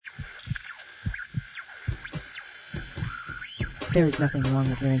There is nothing wrong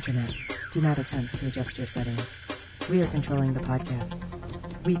with your internet. Do not attempt to adjust your settings. We are controlling the podcast.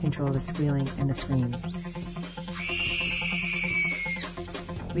 We control the squealing and the screams.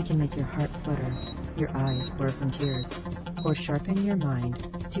 We can make your heart flutter, your eyes blur from tears, or sharpen your mind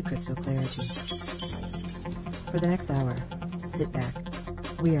to crystal clarity. For the next hour, sit back.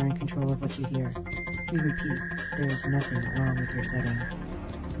 We are in control of what you hear. We repeat, there is nothing wrong with your settings.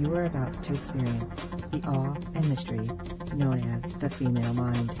 You are about to experience the awe and mystery known as the female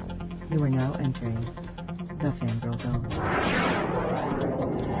mind. You are now entering the Fangirl Zone.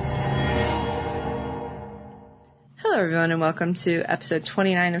 Hello everyone and welcome to episode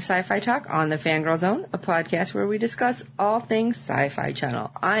 29 of Sci-Fi Talk on the Fangirl Zone, a podcast where we discuss all things Sci-Fi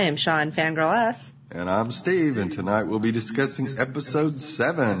Channel. I am Sean Fangirl S. And I'm Steve, and tonight we'll be discussing episode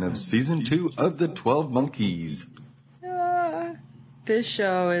 7 of season 2 of The 12 Monkeys. This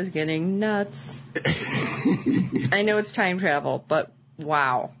show is getting nuts. I know it's time travel, but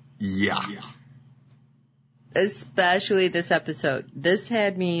wow. Yeah. Especially this episode. This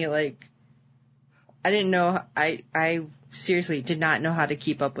had me like, I didn't know, I seriously did not know how to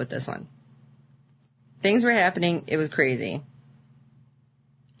keep up with this one. Things were happening, it was crazy.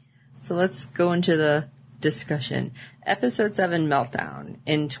 So let's go into the discussion. Episode 7, Meltdown.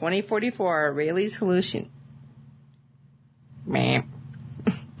 In 2044, Rayleigh's hallucination.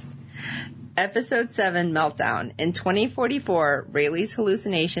 Episode 7, Meltdown. In 2044, Rayleigh's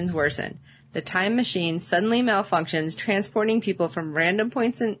hallucinations worsen. The time machine suddenly malfunctions, transporting people from random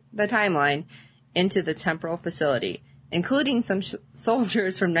points in the timeline into the temporal facility, including some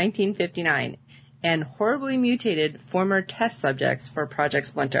soldiers from 1959 and horribly mutated former test subjects for Project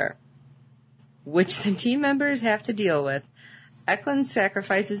Splinter, which the team members have to deal with. Eklund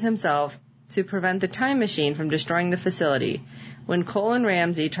sacrifices himself to prevent the time machine from destroying the facility. When Cole and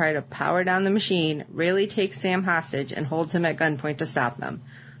Ramsey try to power down the machine, Rayleigh takes Sam hostage and holds him at gunpoint to stop them.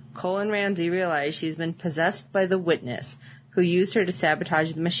 Cole and Ramsey realize she's been possessed by the Witness, who used her to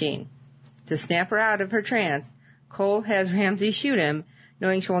sabotage the machine. To snap her out of her trance, Cole has Ramsey shoot him,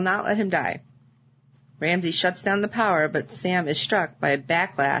 knowing she will not let him die. Ramsey shuts down the power, but Sam is struck by a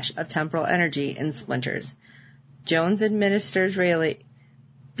backlash of temporal energy and splinters. Jones administers Rayleigh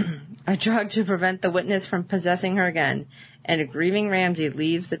a drug to prevent the Witness from possessing her again, and a grieving Ramsey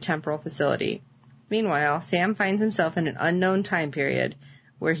leaves the temporal facility. Meanwhile, Sam finds himself in an unknown time period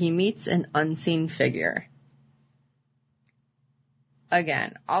where he meets an unseen figure.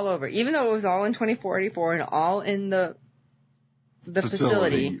 Again, all over. Even though it was all in 2044 and all in the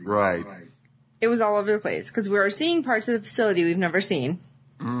facility. Right. It was all over the place because we were seeing parts of the facility we've never seen.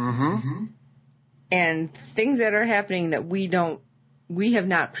 Mm-hmm. And things that are happening that we have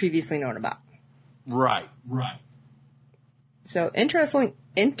not previously known about. Right. So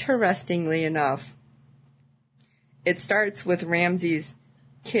interestingly enough, it starts with Ramsey's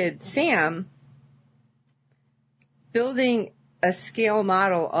kid, Sam, building a scale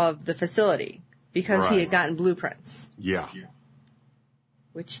model of the facility because he had gotten blueprints. Yeah.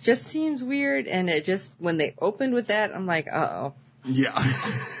 Which just seems weird, and it just, when they opened with that, I'm like, uh-oh. Yeah.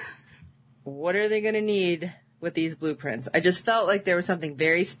 What are they going to need with these blueprints? I just felt like there was something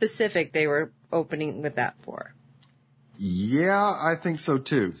very specific they were opening with that for. Yeah, I think so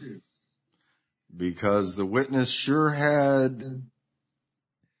too. Because the Witness sure had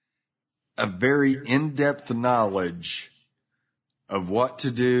a very in-depth knowledge of what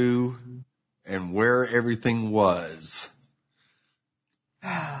to do and where everything was.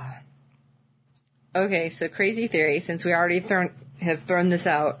 Okay, so crazy theory, since we already have thrown this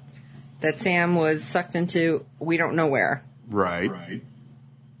out, that Sam was sucked into we don't know where. Right.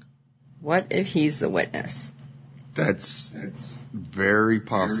 What if he's the Witness? That's very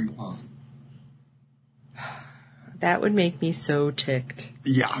possible. That would make me so ticked.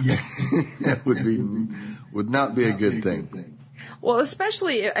 Yeah. That would not be a good thing. Well,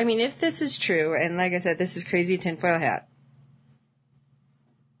 especially, I mean, if this is true, and like I said, this is crazy tinfoil hat.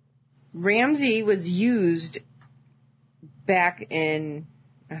 Ramsey was used back in,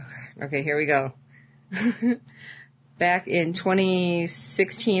 okay, here we go. Back in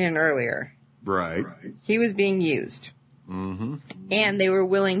 2016 and earlier. Right. He was being used. Mm-hmm. And they were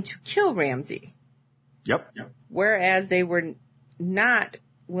willing to kill Ramsey. Yep. Whereas they were not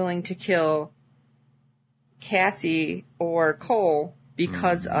willing to kill Cassie or Cole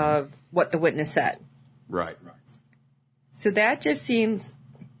because of what the Witness said. Right. So that just seems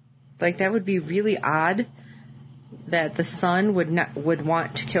like that would be really odd that the son would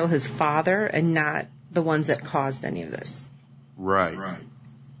want to kill his father and not the ones that caused any of this. Right.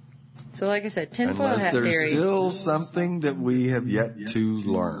 So like I said, tinfoil hat there's theory. Still something that we have yet to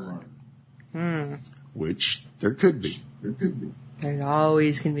learn. Which there could be. There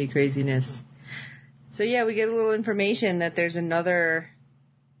always can be craziness. So yeah, we get a little information that there's another,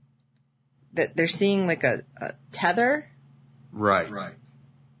 that they're seeing like a tether. Right.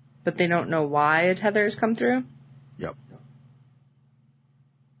 But they don't know why a tether has come through. Yep.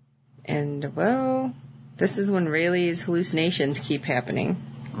 And, well, this is when Rayleigh's hallucinations keep happening.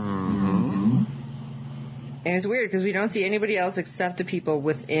 Mm-hmm. And it's weird because we don't see anybody else except the people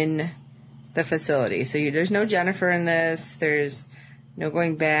within the facility. So there's no Jennifer in this. There's no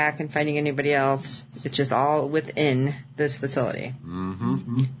going back and finding anybody else. It's just all within this facility.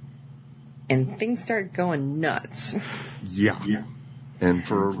 Mm-hmm. And things start going nuts. Yeah. And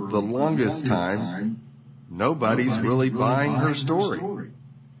for the longest time, nobody's really buying her story.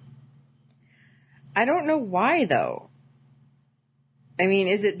 I don't know why, though. I mean,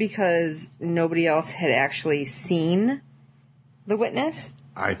 is it because nobody else had actually seen the witness?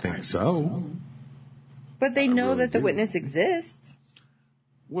 I think so. But they know really that the do. witness exists.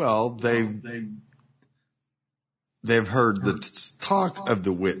 Well, they've heard the talk of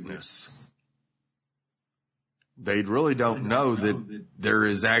the witness. They really don't know that there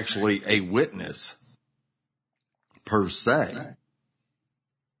is actually a witness per se.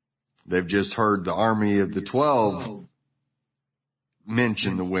 They've just heard the Army of the 12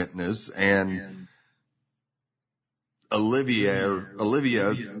 mention the witness, and Olivia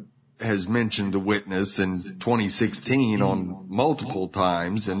has mentioned the witness in 2016 on multiple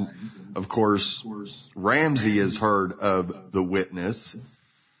times, and of course Ramsey has heard of the witness,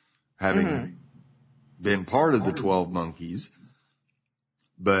 having been part of the 12 Monkeys.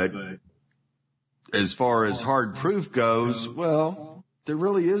 But as far as hard proof goes, well, there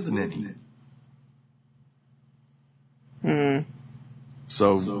really isn't any.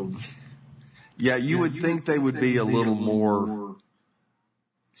 So, yeah, you would think they would be a little more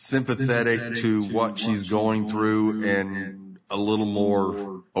sympathetic to what she's going through and a little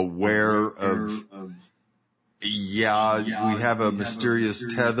more aware of, we have a mysterious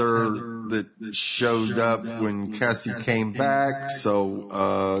tether that showed up when Cassie came back, so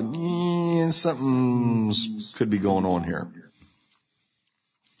something could be going on here.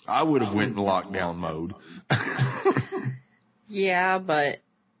 I would have went in lockdown mode. Yeah, but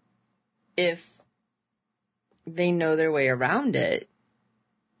if they know their way around it,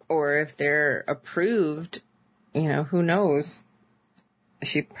 or if they're approved, who knows?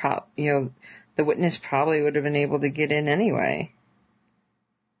 The witness probably would have been able to get in anyway.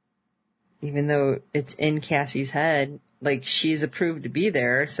 Even though it's in Cassie's head, like, she's approved to be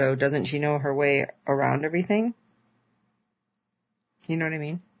there, so doesn't she know her way around everything? You know what I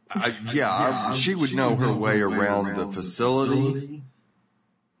mean? She would know her way around the facility.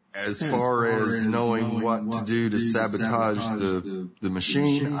 As far as knowing what to do to sabotage the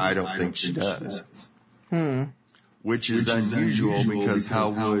machine, I don't think she does. Which is unusual, because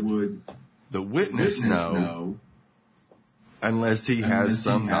how would the witness know unless he has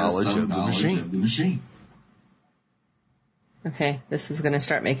some knowledge of the machine? Okay, this is going to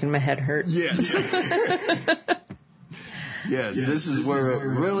start making my head hurt. Yes. Yes, this is where it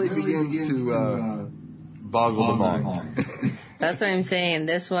really begins to boggle the mind. That's what I'm saying.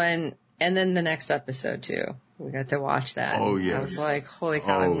 This one, and then the next episode, too. We got to watch that. Oh, yes. I was like, holy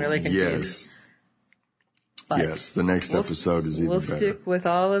cow, I'm really confused. Yes, the next episode is even better. We'll stick with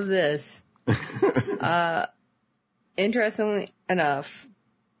all of this. Interestingly enough,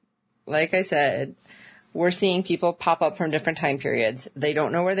 like I said, we're seeing people pop up from different time periods. They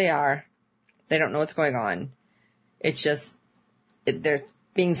don't know where they are. They don't know what's going on. It's just, they're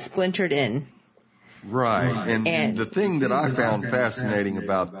being splintered in. Right. And the thing that I found fascinating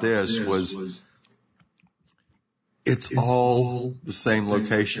about this was it's all the same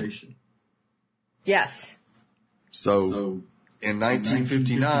location. Yes. So in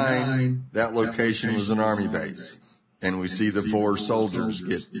 1959, that location was an army base. And we see the 4 soldiers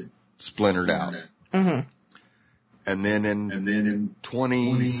get splintered out. Mm-hmm. And then in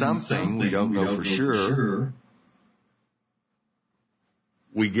 20-something, we don't know for sure,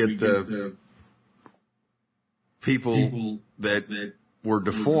 we get the people that were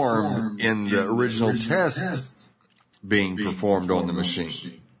deformed in the original tests being performed on the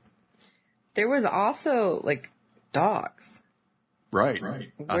machine. There was also, like, dogs. Right.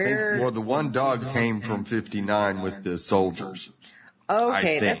 I think, the one dog came from 59 with the soldiers.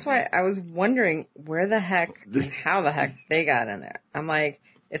 Okay, that's why I was wondering where the heck, how the heck they got in there. I'm like,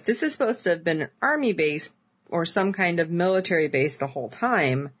 if this is supposed to have been an army base or some kind of military base the whole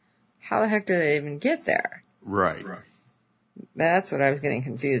time, how the heck did they even get there? Right. That's what I was getting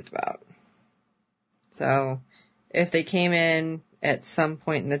confused about. So, if they came in at some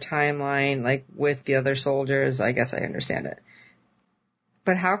point in the timeline, like with the other soldiers. I guess I understand it.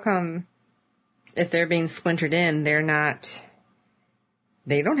 But how come if they're being splintered in, they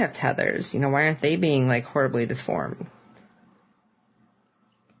don't have tethers? Why aren't they being like horribly disformed?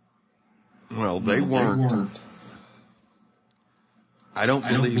 Well, they weren't. I don't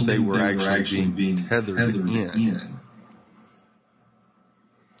believe they were actually being tethered in.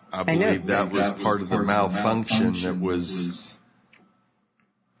 I believe that was part of the malfunction that was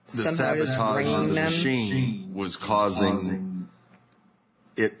the sabotage of the machine was causing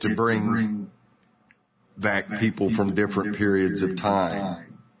it to bring back people from different periods of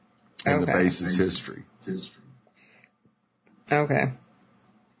time in the base's history. Okay.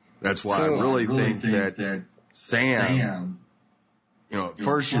 That's why I really think that Sam, at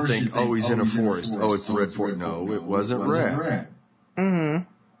first you think, oh, he's in a forest. Oh, it's the red forest. No, it wasn't red. Mm-hmm.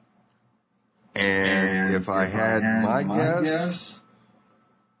 And if I had my guess,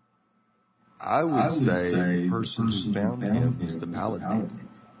 I would say the person who found him was the paladin.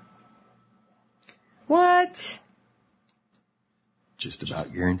 What? Just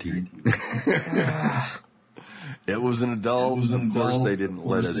about guaranteed. It was an adult. Of course, they didn't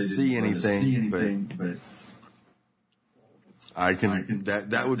let us see anything, but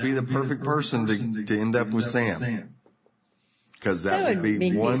that would be the perfect person to end up with Sam. Because that would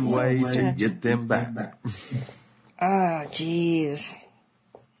be one way to get them back. Oh, jeez.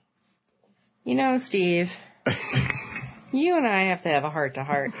 Steve, you and I have to have a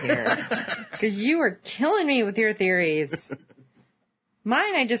heart-to-heart here. Because you are killing me with your theories.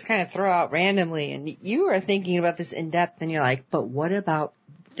 Mine I just kind of throw out randomly, and you are thinking about this in depth, and you're like, but what about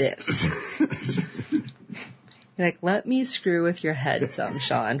this? You're like, let me screw with your head some,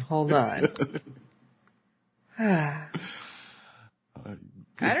 Sean. Hold on. I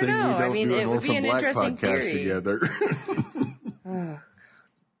don't know. I mean, it would be an interesting theory. Together.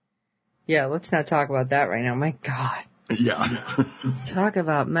 Yeah, let's not talk about that right now. My God. Yeah. Let's talk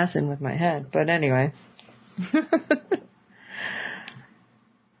about messing with my head. But anyway.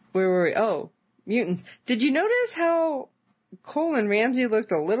 Where were we? Oh, mutants. Did you notice how Cole and Ramsey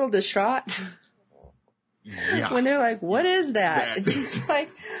looked a little distraught? Yeah. When they're like, what is that? And she's like,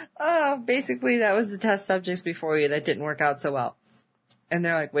 oh, basically that was the test subjects before you that didn't work out so well. And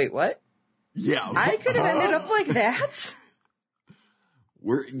they're like, wait, what? Yeah. I could have ended up like that?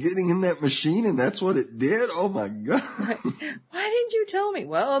 We're getting in that machine and that's what it did? Oh my God. Why didn't you tell me?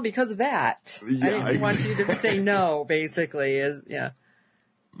 Well, because of that. Yeah, I didn't want you to say no, basically.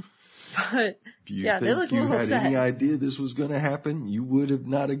 But, if you they look a little upset. If you had any idea this was going to happen, you would have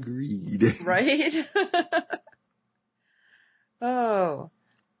not agreed. Right? Oh.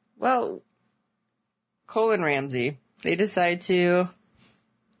 Well, Cole and Ramsey, they decide to,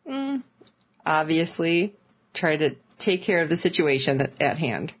 obviously, try to take care of the situation at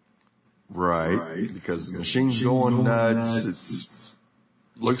hand. Right. Because the machine's going nuts. It's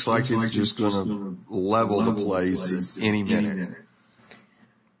looks like it's just going to level the place at any minute.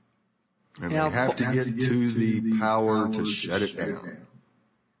 And they have to get to the power to shut it down.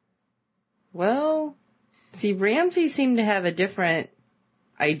 Well, see, Ramsey seemed to have a different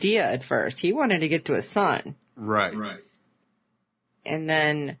idea at first. He wanted to get to his son. Right. And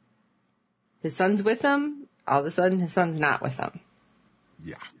then his son's with him. All of a sudden, his son's not with him.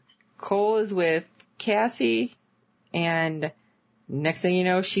 Yeah. Cole is with Cassie, and next thing you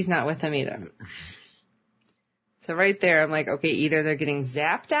know, she's not with him either. So right there, I'm like, okay, either they're getting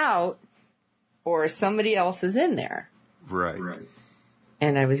zapped out, or somebody else is in there. Right.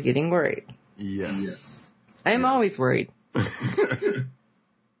 And I was getting worried. Yes. I'm always worried.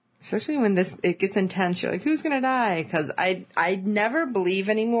 Especially when it gets intense. You're like, who's going to die? Because I never believe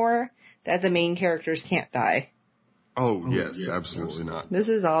anymore that the main characters can't die. Oh, yes, absolutely not. This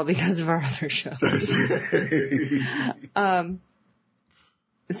is all because of our other shows.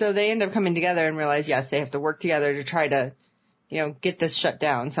 So they end up coming together and realize, yes, they have to work together to try to, get this shut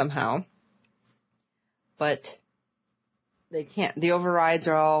down somehow. But they can't. The overrides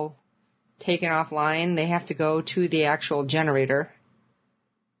are all taken offline. They have to go to the actual generator.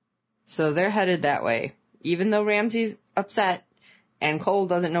 So they're headed that way. Even though Ramsey's upset and Cole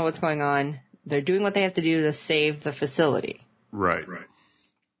doesn't know what's going on, they're doing what they have to do to save the facility. Right.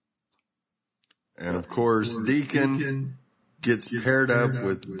 And of course, Deacon gets paired up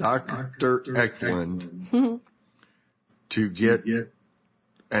with Dr. Eklund to get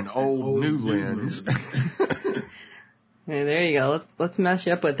an old new lens. Hey, there you go. Let's mess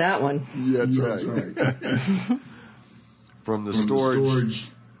you up with that one. Yeah, that's right. From the storage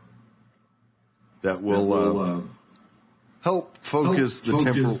that will help focus the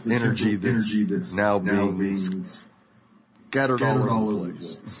temporal energy that's now being scattered all over the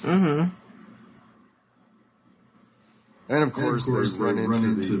place. Mm-hmm. And of course, they run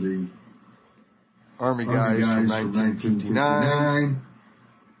into the Army guys from 1959.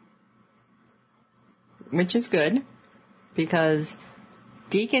 Which is good, because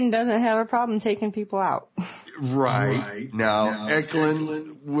Deacon doesn't have a problem taking people out. Right. Now,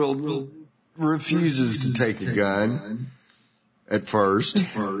 Eklund refuses to take a gun at first.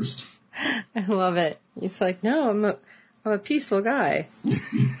 I love it. He's like, no, I'm a peaceful guy.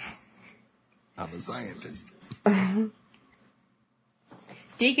 I'm a scientist.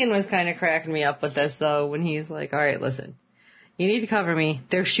 Deacon was kind of cracking me up with this, though, when he's like, all right, listen, you need to cover me.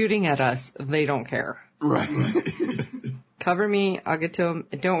 They're shooting at us. They don't care. Right. Cover me. I'll get to them.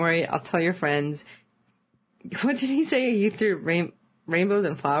 Don't worry. I'll tell your friends. What did he say? You threw rainbows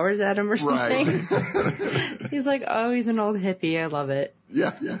and flowers at him or something? Right. He's like, oh, he's an old hippie. I love it.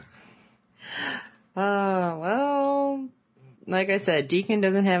 Yeah. Well, like I said, Deacon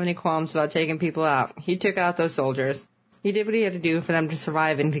doesn't have any qualms about taking people out. He took out those soldiers. He did what he had to do for them to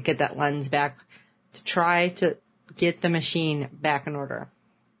survive and to get that lens back, to try to get the machine back in order.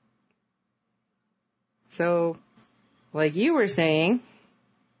 So, like you were saying,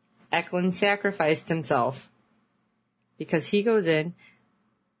 Eklund sacrificed himself because he goes in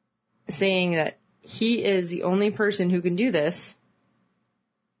saying that he is the only person who can do this.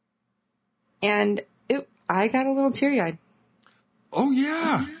 And I got a little teary-eyed. Oh,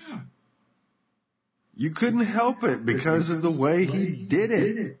 yeah. You couldn't help it because of the way he did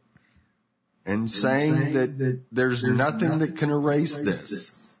it. And saying that there's nothing that can erase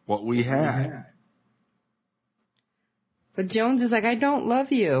this, what we had. But Jones is like, I don't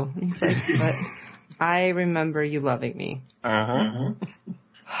love you. And he's like, but I remember you loving me. Uh-huh.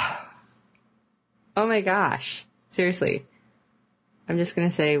 Oh my gosh. Seriously. I'm just going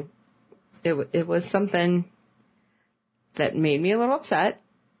to say it was something that made me a little upset,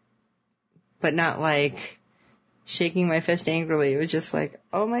 but not like shaking my fist angrily. It was just like,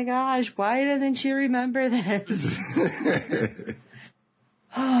 oh my gosh, why doesn't she remember this?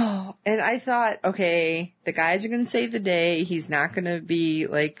 Oh, and I thought, okay, the guys are going to save the day. He's not going to be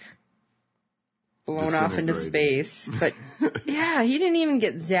like blown off into space. But yeah, he didn't even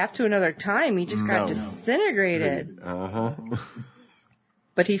get zapped to another time. He just got disintegrated. Uh-huh.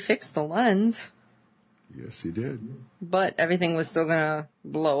 But he fixed the lens. Yes, he did. But everything was still going to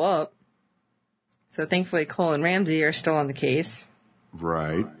blow up. So thankfully Cole and Ramsey are still on the case.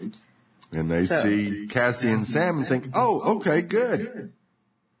 Right. And they see Cassie and Sam and think, oh, okay, good.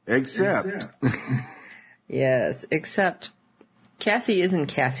 Except. Yes, except Cassie isn't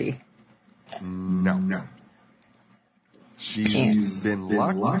Cassie. No. She's been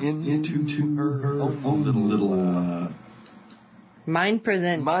locked into her own little mind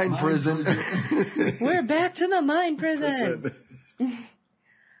prison. Mind prison. We're back to the mind prison.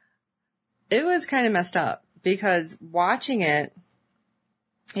 It was kind of messed up because watching it,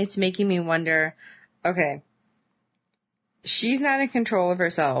 it's making me wonder, okay, she's not in control of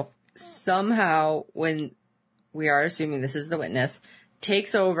herself. Somehow, when we are assuming this is the witness,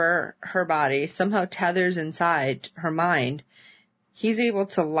 takes over her body, somehow tethers inside her mind. He's able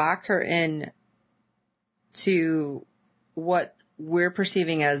to lock her in to what we're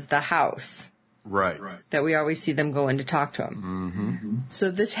perceiving as the house. Right. That we always see them go in to talk to him. Mm-hmm.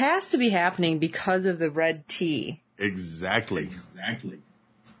 So this has to be happening because of the red tea. Exactly.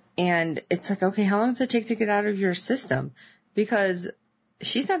 And it's like, okay, how long does it take to get out of your system? Because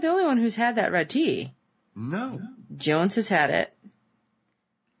she's not the only one who's had that red tea. No. Jones has had it.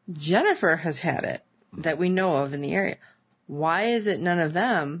 Jennifer has had it that we know of in the area. Why is it none of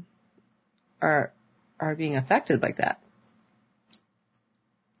them are being affected like that?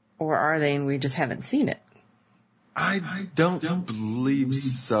 Or are they and we just haven't seen it? I don't believe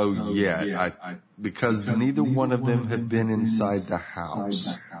so yet. Because neither one of them have been inside the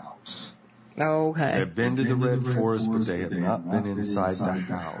house. Okay. They've been to the Red Forest, but they have not been inside the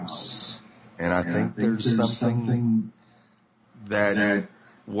house. And I think there's something that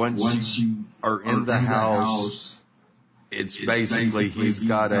once you are in the house, it's basically he's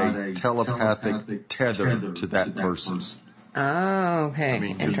got a telepathic tether to that person. Oh, okay. I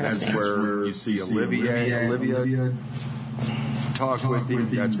mean, interesting. that's where you see Olivia talk with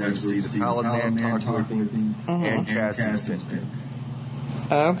him. That's where you see the Paladin talk with him. And Cassie's been.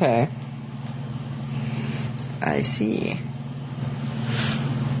 Okay. I see.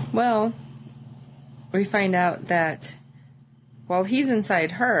 Well, we find out that while he's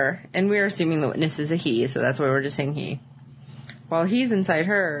inside her, and we're assuming the witness is a he, so that's why we're just saying he. While he's inside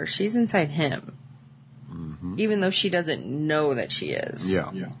her, she's inside him. Even though she doesn't know that she is.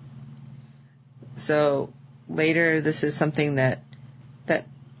 Yeah. So later this is something that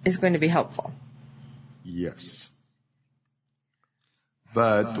is going to be helpful. Yes.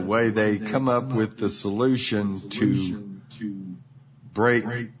 But the way they come up with the solution to break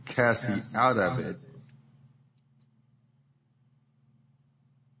Cassie out of it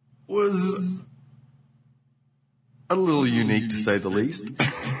was a little unique, to say the least.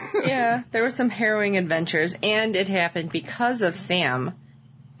 Yeah, there were some harrowing adventures, and it happened because of Sam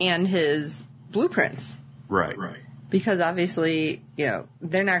and his blueprints. Right. Because obviously,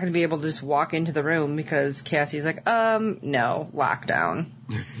 they're not going to be able to just walk into the room because Cassie's like, no, lockdown.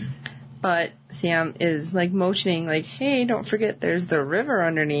 But Sam is like motioning like, hey, don't forget there's the river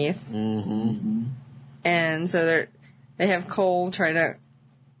underneath. Mm-hmm. And so they have Cole trying to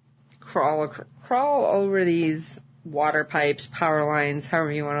crawl over these water pipes, power lines,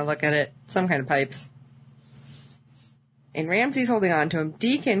 however you want to look at it, some kind of pipes. And Ramsey's holding on to him.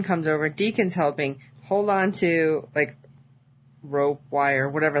 Deacon comes over. Deacon's helping hold on to, like, rope, wire,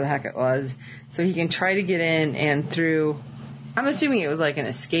 whatever the heck it was, so he can try to get in and through. I'm assuming it was like an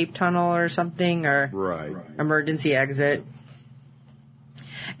escape tunnel or something, or emergency exit.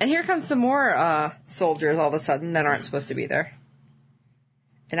 And here comes some more soldiers all of a sudden that aren't supposed to be there.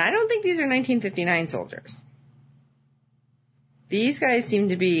 And I don't think these are 1959 soldiers. These guys seem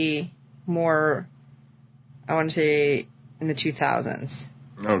to be more, I want to say, in the 2000s.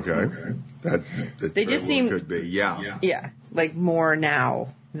 Okay. They just seem, could be, yeah, like more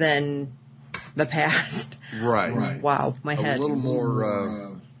now than the past. Right. Wow, my head. A little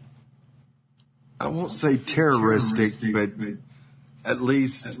more, I won't say terroristic, but at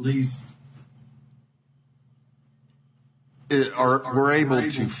least we're able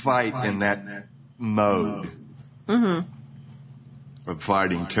to fight in that mode of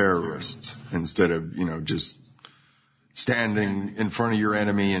fighting terrorists instead of, just standing in front of your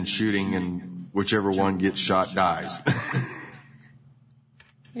enemy and shooting, and whichever one gets shot dies.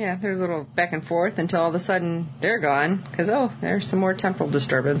 Yeah, there's a little back and forth until all of a sudden they're gone because, there's some more temporal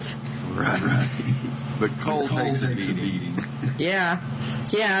disturbance. Right. But Cole takes a beating. Yeah,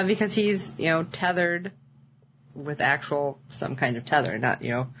 because he's, tethered with some kind of tether, not,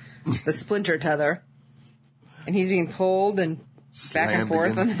 the splinter tether. And he's being pulled and back and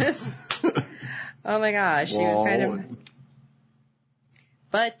forth on this. Oh my gosh, he was kind of...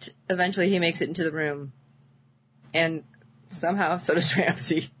 But eventually he makes it into the room. And somehow, so does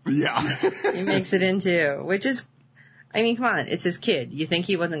Ramsey. Yeah. He makes it into, which is, come on, it's his kid. You think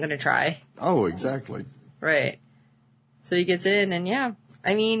he wasn't going to try? Oh, exactly. Right. So he gets in,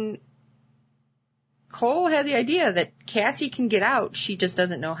 and Cole had the idea that Cassie can get out. She just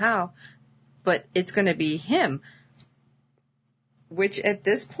doesn't know how. But it's going to be him. Which, at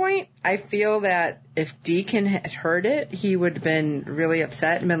this point, I feel that if Deacon had heard it, he would have been really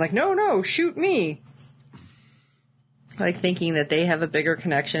upset and been like, no, shoot me. Like, thinking that they have a bigger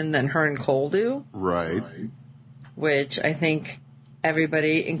connection than her and Cole do. Right. Which I think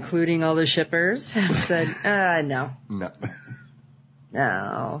everybody, including all the shippers, have said, no.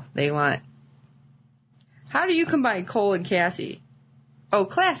 No, they want... How do you combine Cole and Cassie? Oh,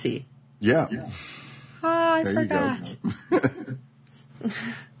 classy. Yeah. Oh, I forgot.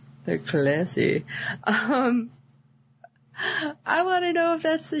 They're classy. I want to know if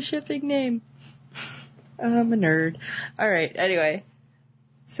that's the shipping name. I'm a nerd. All right. Anyway,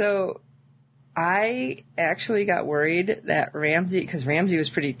 so I actually got worried that because Ramsey was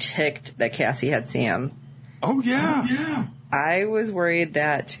pretty ticked that Cassie had Sam. Oh, yeah. I was worried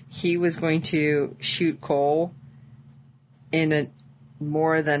that he was going to shoot Cole in a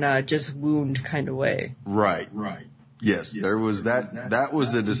more than a just wound kind of way. Right. Yes, there was that. That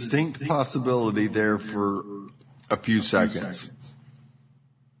was a distinct possibility there for a few seconds.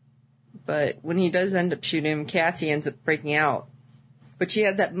 But when he does end up shooting him, Cassie ends up breaking out. But she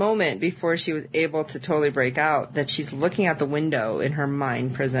had that moment before she was able to totally break out that she's looking out the window in her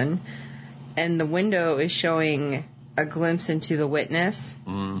mind prison. And the window is showing a glimpse into the witness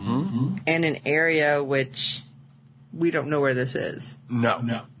and an area which we don't know where this is.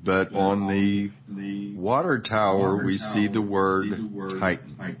 No. But on the water tower, we see the word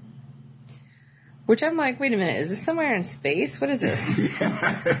Titan. Which I'm like, wait a minute, is this somewhere in space? What is this?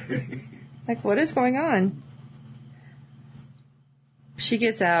 Like, what is going on? She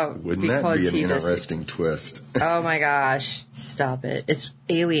gets out. Wouldn't that be an interesting twist? Oh my gosh. Stop it. It's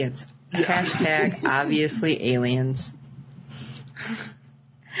aliens. Hashtag obviously aliens.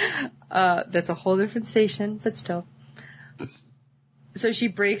 That's a whole different station, but still. So she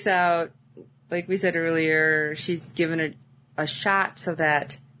breaks out, like we said earlier, she's given a shot so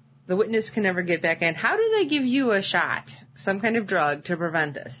that the witness can never get back in. How do they give you a shot some kind of drug to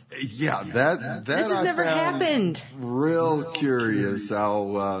prevent this. Yeah, that This has I never found happened. Real curious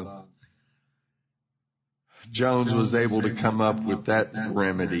how Jones was able to come up with that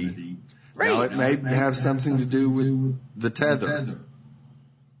remedy. Right. Now, it may have something to do with the tether.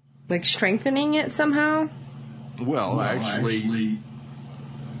 Like strengthening it somehow? Well, actually,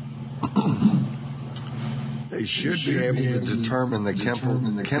 they should be able to determine the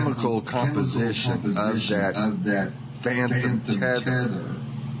chemical composition of that phantom tether.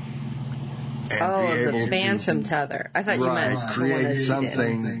 And the phantom tether. I thought you meant the one that create she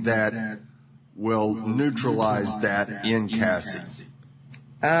something that will neutralize that in Cassie.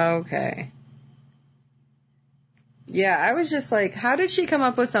 Okay. Yeah, I was just like, how did she come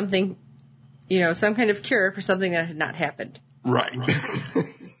up with something, some kind of cure for something that had not happened? Right.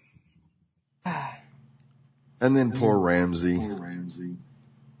 And then poor Ramsey.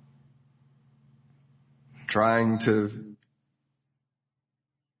 Trying to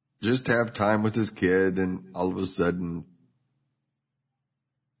just have time with his kid, and all of a sudden,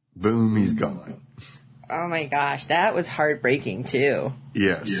 boom, he's gone. Oh my gosh, that was heartbreaking too.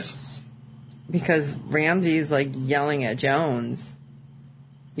 Yes. Because Ramsey's like yelling at Jones,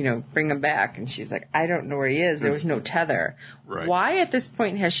 bring him back. And she's like, I don't know where he is. There was no tether. Right. Why at this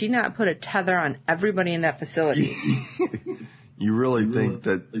point has she not put a tether on everybody in that facility? You really think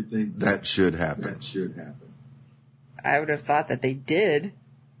that should happen? I would have thought that they did.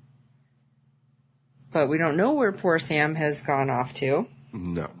 But we don't know where poor Sam has gone off to.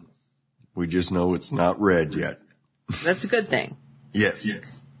 No. We just know it's not red yet. That's a good thing. Yes.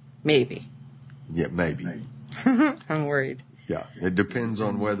 Maybe. Yeah, maybe. I'm worried. Yeah. It depends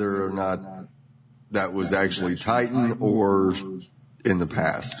on whether or not that was actually Titan or in the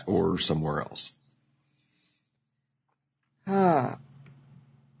past or somewhere else.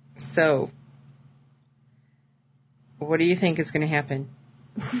 So, what do you think is going to happen?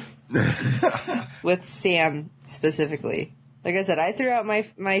 With Sam specifically. Like I said, I threw out my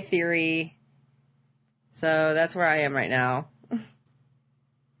theory. So that's where I am right now.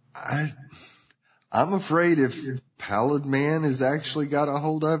 I'm afraid if Pallid Man has actually got a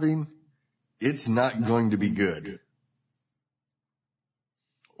hold of him, it's not going to be good.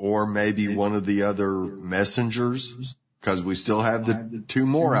 Or maybe one of the other messengers, because we still have the two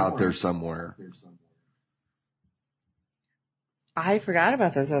more out there somewhere. I forgot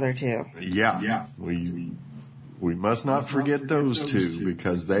about those other two. Yeah. We must not forget those two,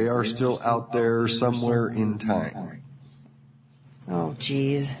 because they are still out there somewhere in time. Oh,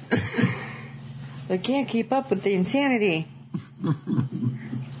 jeez. They can't keep up with the insanity.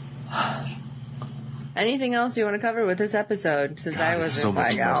 Anything else you want to cover with this episode? Since I was just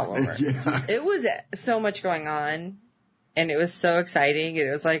like, over. Yeah. It was so much going on, and it was so exciting. And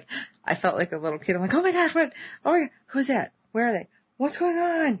it was like, I felt like a little kid. I'm like, oh my gosh, what? Oh my God, who's that? Where are they? What's going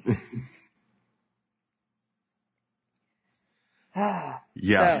on?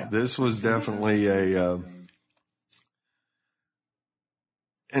 Yeah, this was definitely an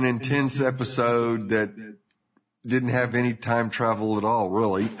intense episode that didn't have any time travel at all,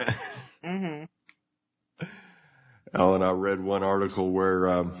 really. Mm-hmm. Ellen, I read one article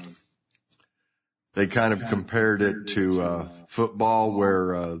where they kind of compared it to football,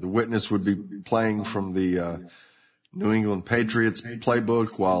 where the witness would be playing from the New England Patriots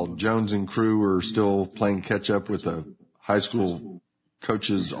playbook while Jones and crew are still playing catch up with a high school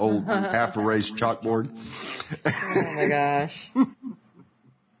coach's old half-erased chalkboard. Oh my gosh. Oh,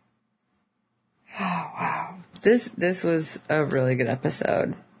 wow. This was a really good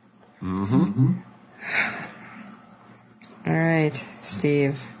episode. Mm-hmm. All right,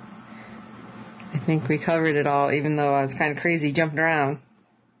 Steve. I think we covered it all, even though I was kind of crazy jumping around.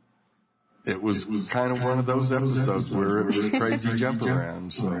 It was kind of one of those episodes where it was crazy jumping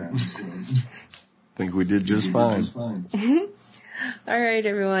around, so I think we did just fine. All right,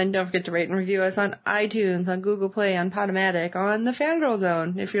 everyone. Don't forget to rate and review us on iTunes, on Google Play, on Podomatic, on the Fangirl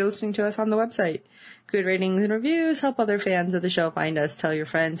Zone, if you're listening to us on the website. Good ratings and reviews help other fans of the show find us. Tell your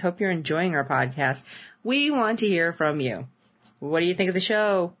friends. Hope you're enjoying our podcast. We want to hear from you. What do you think of the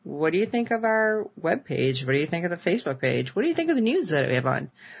show? What do you think of our webpage? What do you think of the Facebook page? What do you think of the news that we have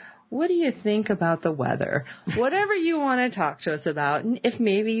on? What do you think about the weather? Whatever you want to talk to us about, and if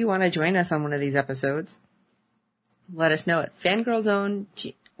maybe you want to join us on one of these episodes, let us know at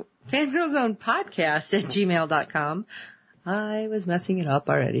fangirlzonepodcast@gmail.com. I was messing it up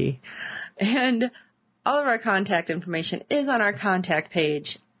already. And all of our contact information is on our contact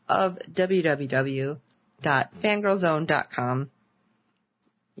page of www.fangirlzone.com.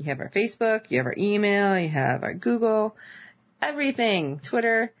 You have our Facebook, you have our email, you have our Google, everything,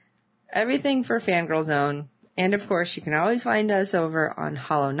 Twitter, everything for Fangirl Zone. And of course, you can always find us over on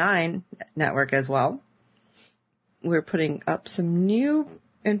Hollow 9 Network as well. We're putting up some new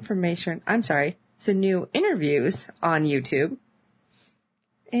information. Some new interviews on YouTube.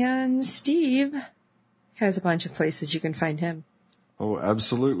 And Steve has a bunch of places you can find him. Oh,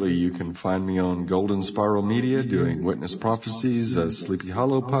 absolutely. You can find me on Golden Spiral Media doing Witness Prophecies, a Sleepy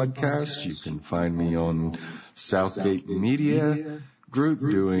Hollow podcast. You can find me on Southgate Media Group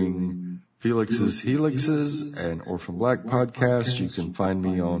doing Felix's Helixes, an Orphan Black podcast. You can find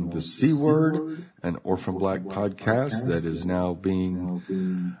me on The C Word, an Orphan Black podcast that is now being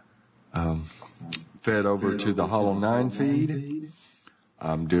fed over to the Hollow 9 feed.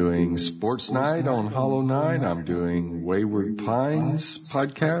 I'm doing Sports Night on Hollow 9. I'm doing Wayward Pines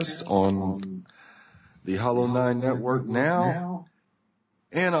podcast on the Hollow 9 Network now.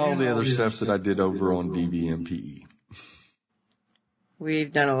 And all the other stuff that I did over on DVMPE.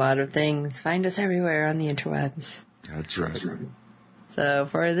 We've done a lot of things. Find us everywhere on the interwebs. That's right. So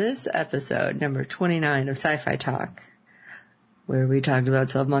for this episode, number 29 of Sci-Fi Talk, where we talked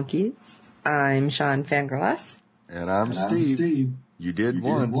about 12 Monkeys, I'm Sean Fangirlass. And I'm Steve. You did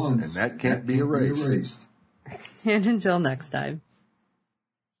once, and that can't be erased. And until next time.